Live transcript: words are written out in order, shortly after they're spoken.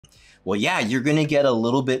Well, yeah, you're going to get a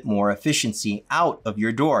little bit more efficiency out of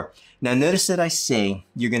your door. Now, notice that I say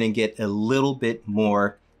you're going to get a little bit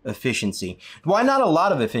more efficiency. Why not a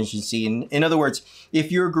lot of efficiency? In other words,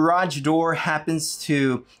 if your garage door happens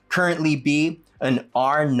to currently be an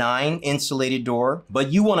R9 insulated door,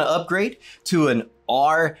 but you want to upgrade to an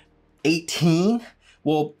R18,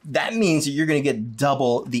 well, that means that you're going to get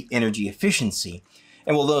double the energy efficiency.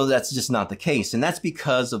 And although that's just not the case, and that's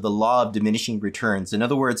because of the law of diminishing returns. In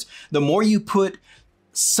other words, the more you put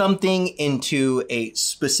something into a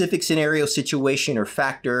specific scenario, situation, or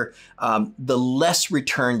factor, the less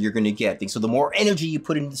return you're going to get. So the more energy you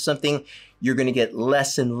put into something, you're going to get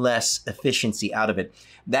less and less efficiency out of it.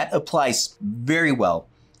 That applies very well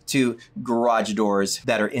to garage doors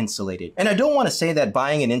that are insulated. And I don't want to say that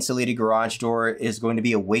buying an insulated garage door is going to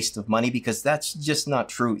be a waste of money, because that's just not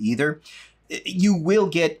true either. You will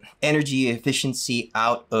get energy efficiency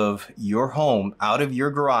out of your home, out of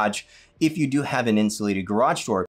your garage, if you do have an insulated garage door.